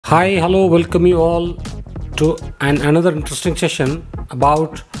Hi, hello, welcome you all to another interesting session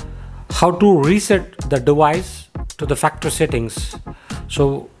about how to reset the device to the factory settings.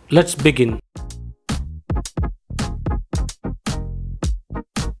 So let's begin.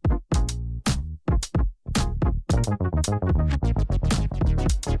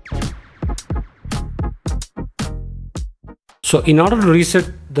 So in order to reset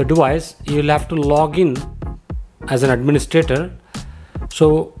the device, you'll have to log in as an administrator.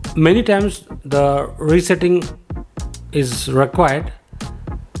 So many times the resetting is required.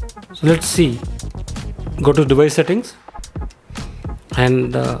 So let's see. Go to device settings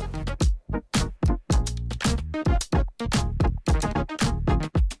and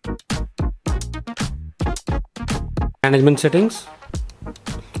management settings,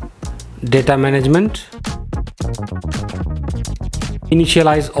 data management,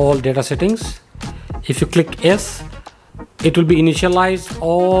 initialize all data settings. If you click yes, it will be initialize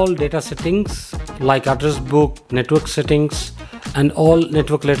all data settings like address book, network settings and all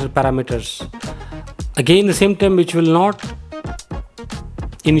network related parameters. Again, the same time which will not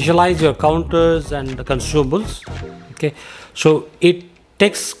initialize your counters and the consumables. Okay, so it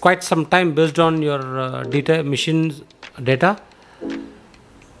takes quite some time based on your data machine's data.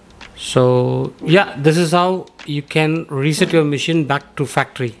 So yeah, this is how you can reset your machine back to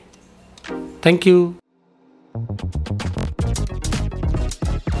factory. Thank you.